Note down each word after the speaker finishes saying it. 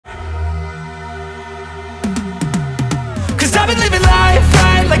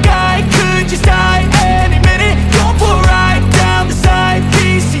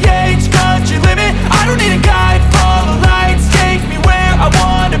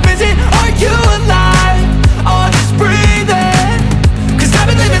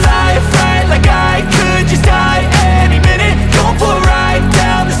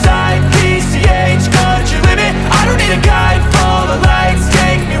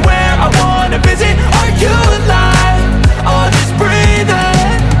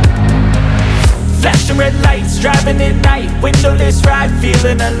this ride,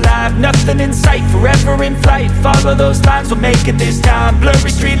 feeling alive. Nothing in sight, forever in flight. Follow those lines, we'll make it this time. Blurry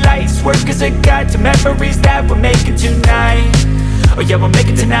street lights, work as a guide to memories that we're making tonight. Oh yeah, we'll make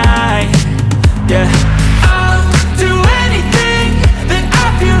it tonight. Yeah, I'll do anything that I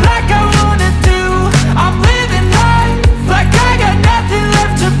feel like I wanna do. I'm living life like I got nothing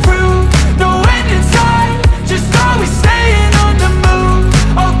left to prove. No end in sight, just always staying on the move.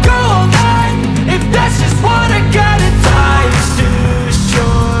 I'll go all night if that's just what I gotta do. Life's too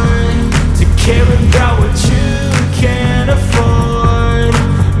short to care about what you can't afford.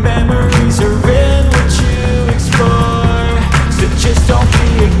 Memories are in what you explore, so just don't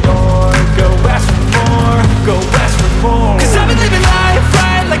be ignored. Go ask for more, go ask for more. 'Cause I've been living life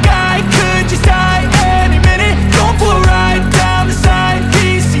right like I could just die any minute. Going for a ride down the side,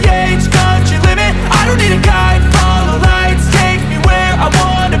 PCH, country limit. I don't need a guide, follow lights, take me where I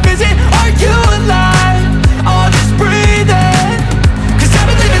wanna visit. Are you alive? I'll just breathe in. 'Cause I've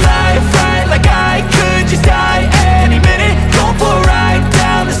been living life right like I could just die any minute. Going for a ride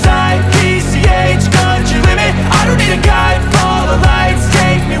down the side, PCH, country limit. I don't need a guide, follow lights,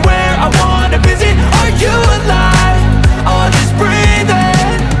 take me where I wanna visit. Are you alive? I'll just breathe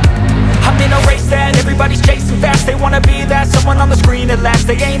in. I'm in a race that everybody's chasing fast. They wanna be that someone on the screen at last.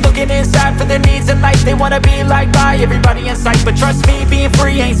 They ain't looking inside for their needs in life. They wanna be liked by everybody in sight. But trust me, being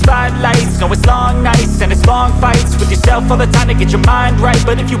free ain't spotlights. No, it's long nights and it's long fights with yourself all the time to get your mind right.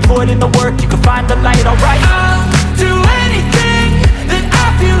 But if you put in the work, you can find the light, alright? I'll do anything that I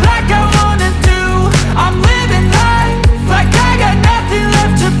feel like I wanna do. I'm living life like I got nothing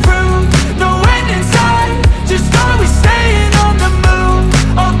left to prove. No end in sight, just always staying on the move.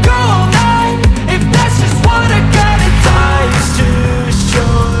 I'll go all night if that's just what I gotta do. Life's too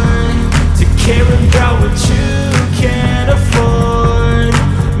short to care about what you can't afford.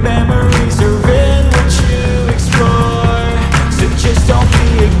 Memories are in what you explore, so just don't be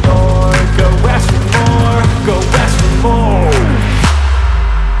ignored. Go ask for more, go ask for more.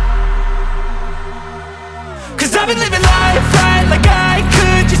 'Cause I've been living life right like I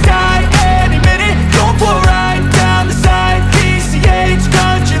could just die any minute. Going for a ride down the side, PCH,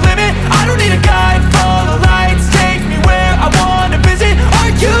 country limit. I don't need a guide, follow lights, take me where I wanna visit.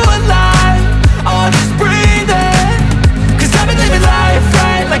 Are you alive? I'll just breathe in. 'Cause I've been living life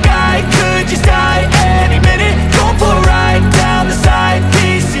right like I could just die any minute. Going for a ride down the side,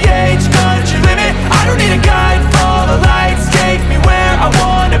 PCH, country limit. I don't need a guide, follow lights, take me where I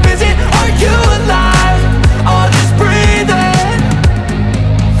wanna visit. Are you alive? I'll just breathe in.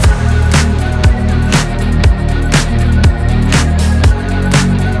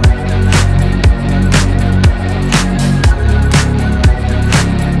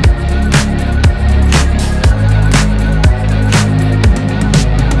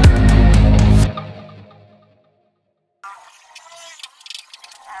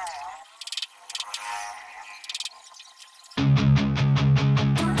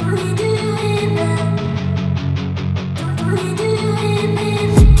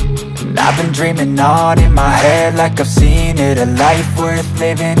 I've been dreaming on in my head like I've seen it. A life worth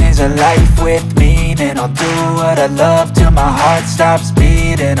living is a life with meaning. I'll do what I love till my heart stops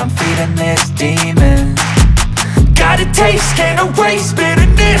beating. I'm feeding this demon. Got a taste, can't erase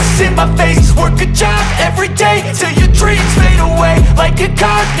bitterness in my face. Work a job every day till your dreams fade away. Like a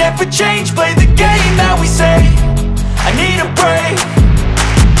card, never change, play the game that we say. I need a break.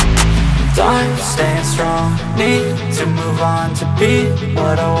 I'm staying strong, need to move on to be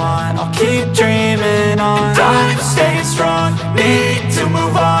what I want. I'll keep dreaming on. I'm staying strong, need to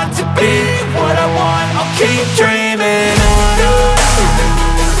move on to be what I want. I'll keep dreaming on.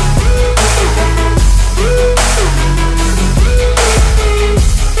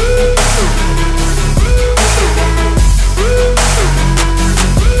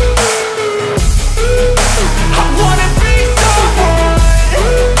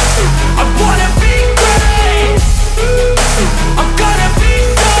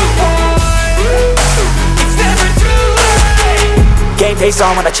 Face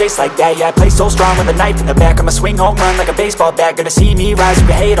on when I chase like that, yeah, I play so strong with a knife in the back. I'ma swing home run like a baseball bat. Gonna see me rise if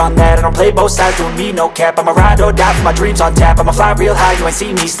you hate on that. I don't play both sides, doing me no cap. I'ma ride or die for my dreams on tap. I'ma fly real high, you ain't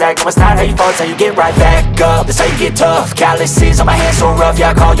see me slack. No, it's not how you fall, it's how you get right back up. That's how you get tough. Calluses on my hands so rough, yeah,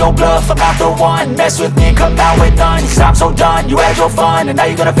 I call your bluff. I'm not the one, mess with me and come out with none. 'Cause I'm so done, you had your fun, and now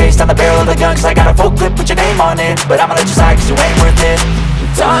you're gonna face down the barrel of the gun. 'Cause I got a full clip, put your name on it, but I'ma let you slide 'cause you ain't worth it.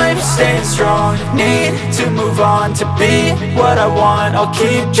 I'm staying strong, need to move on to be what I want. I'll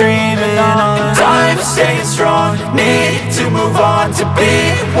keep dreaming on. I'm staying strong, need to move on to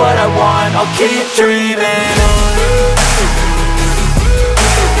be what I want. I'll keep dreaming on.